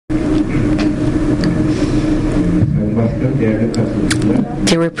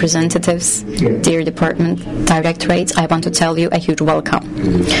Dear representatives, dear department directorates, I want to tell you a huge welcome.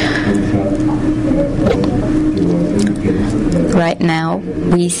 Right now,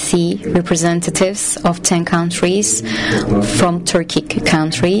 we see representatives of 10 countries from Turkic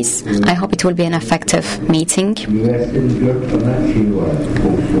countries. I hope it will be an effective meeting.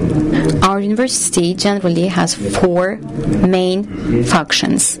 Our university generally has 4 main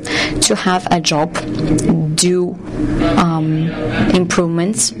functions: to have a job, do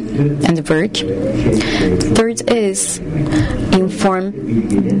improvements and work. Third is inform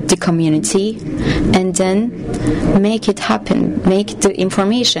the community and then make it happen, make the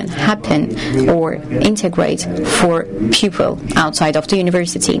information happen or integrate for people outside of the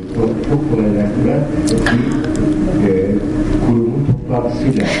university.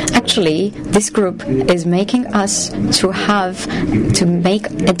 Actually, this group is making us to make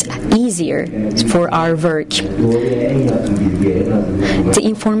it easier for our work. The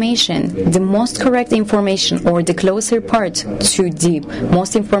information, the most correct information or the closer part to the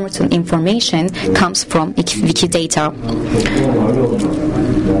most important information comes from Wikidata.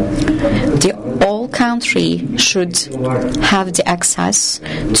 The whole country should have the access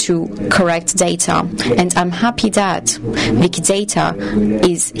to correct data, and I'm happy that Wikidata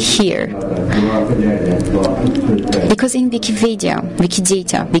is here. Because in Wikipedia,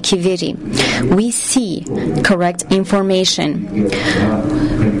 Wikidata, Wikiveri, we see correct information.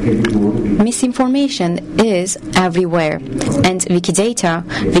 Misinformation is everywhere, and Wikidata,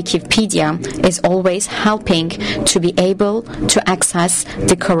 Wikipedia is always helping to be able to access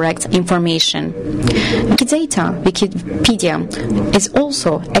the correct information. Wikidata, Wikipedia is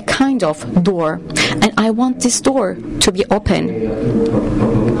also a kind of door, and I want this door to be open.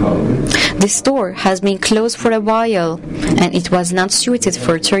 This door has been closed for a while, and it was not suited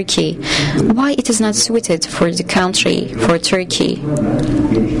for Turkey. Why it is not suited for the country, for Turkey?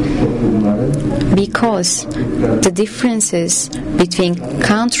 Because the differences between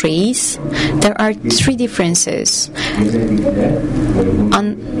countries, there are 3 differences.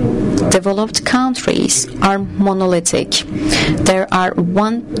 Undeveloped countries are monolithic. There are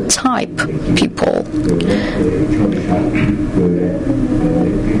one type people.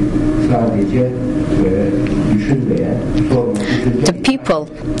 The people,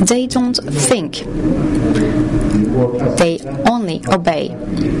 they don't think. They only obey.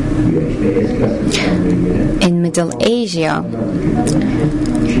 In Middle Asia,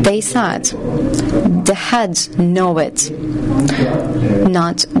 they said the heads know it,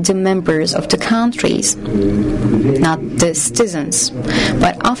 not the members of the countries, not the citizens.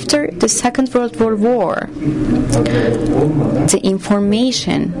 But after the Second World War, the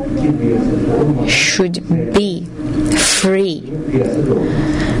information should be free.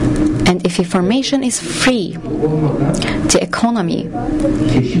 And if information is free, the economy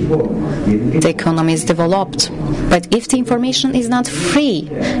is developed. But if the information is not free,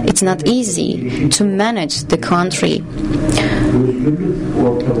 it's not easy to manage the country.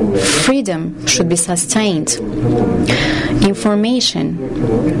 Freedom should be sustained. Information,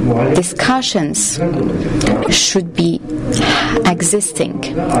 discussions should be existing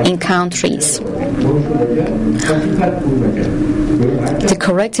in countries. The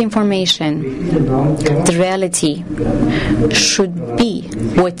correct information, the reality, should be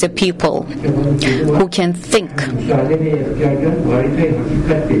with the people who can think.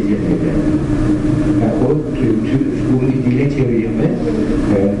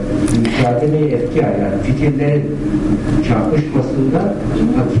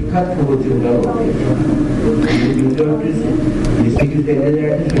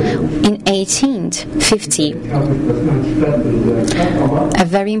 In 1850, a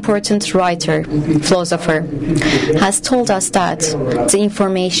very important writer, philosopher, has told us that the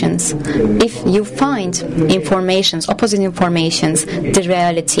informations, if you find informations, opposite informations, the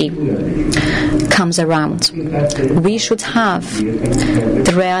reality comes around. We should have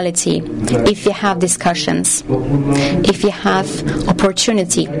the reality if you have discussions, if you have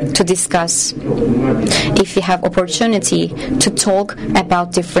opportunity to discuss, if you have opportunity to talk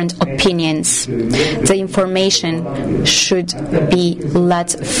about different opinions. The information should be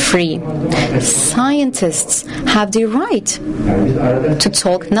let free. Scientists have the right to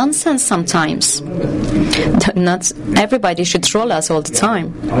talk nonsense sometimes. Not everybody should troll us all the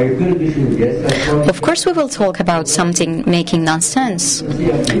time. Of course we will talk about something making nonsense.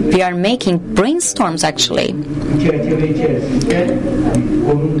 We are making brainstorms actually.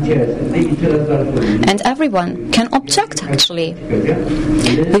 And everyone can object actually.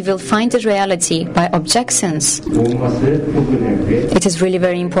 We will find the reality by objections. It is really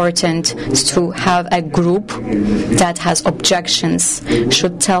very important to have a group that has objections,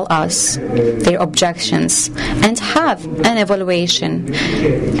 should tell us their objections, and have an evaluation.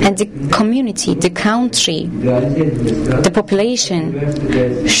 And the community, the country, the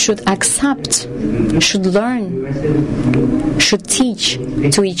population should accept, should learn, should teach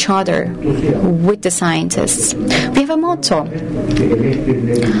to each other with the scientists. We have a motto: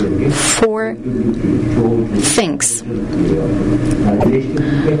 4 things.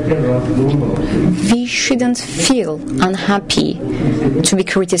 We shouldn't feel unhappy to be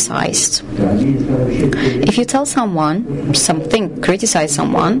criticized. If you tell someone something, criticize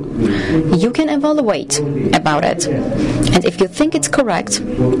someone, you can evaluate about it. And if you think it's correct,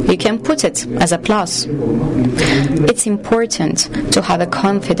 you can put it as a plus. It's important to have a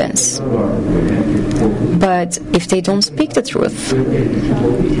confidence. But if they don't speak the truth,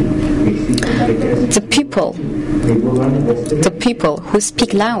 the people who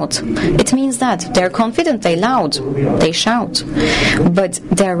speak loud, it means that they're confident, they're loud, they shout, but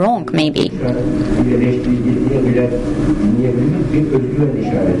they're wrong maybe.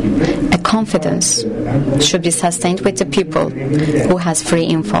 A confidence should be sustained with the people who has free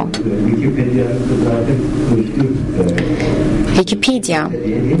info. Wikipedia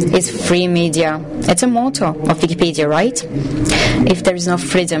is free media. It's a motto of Wikipedia, right? If there is no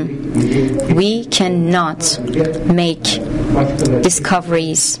freedom, we cannot make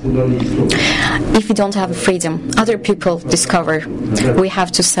discoveries. If we don't have freedom, other people discover. We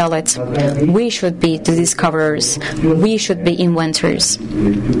have to sell it. We should be the discoverers. We should be inventors.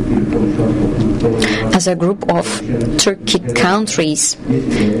 As a group of Turkic countries,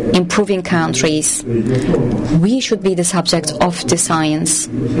 improving countries, we should be the subject of the science.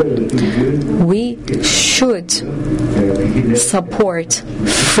 We should support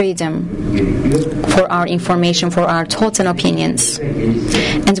freedom for our information, for our thoughts and opinions.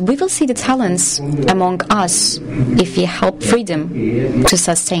 And we will see the talents among us if we help freedom to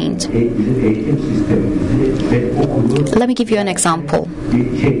sustain. Let me give you an example.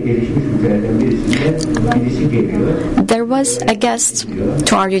 There was a guest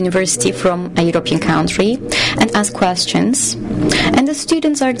to our university from a European country and asked questions, and the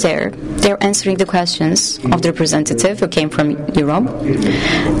students are there. They're answering the questions of the representative who came from Europe,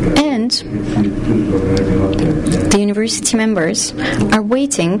 and the university members are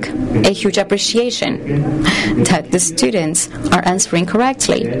waiting a huge appreciation that the students are answering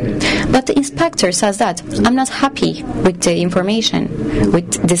correctly. But the inspector says that I'm not happy with the information,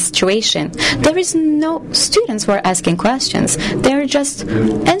 with the situation. There is no students who are asking questions. They're just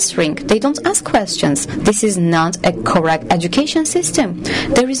answering. They don't ask questions. This is not a correct education system.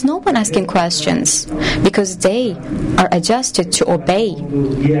 There is no one asking questions because they are adjusted to obey.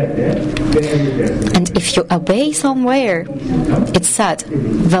 And if you obey somewhere, it's said,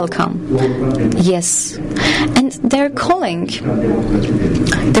 welcome. Yes. And they're calling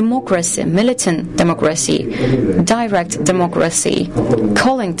democracy, militant democracy, direct democracy,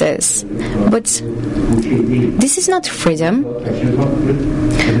 calling this. But this is not freedom.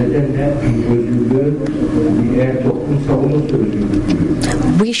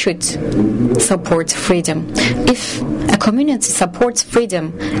 We should support freedom. If a community supports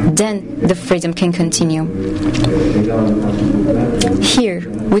freedom, then the freedom can continue. Here,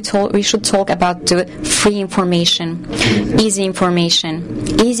 we should talk about the free information, easy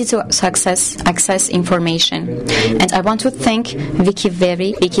to access information. And I want to thank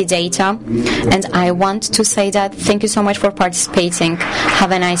Wikidata, and I want to say that thank you so much for participating.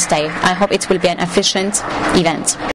 Have a nice day. I hope it will be an efficient event.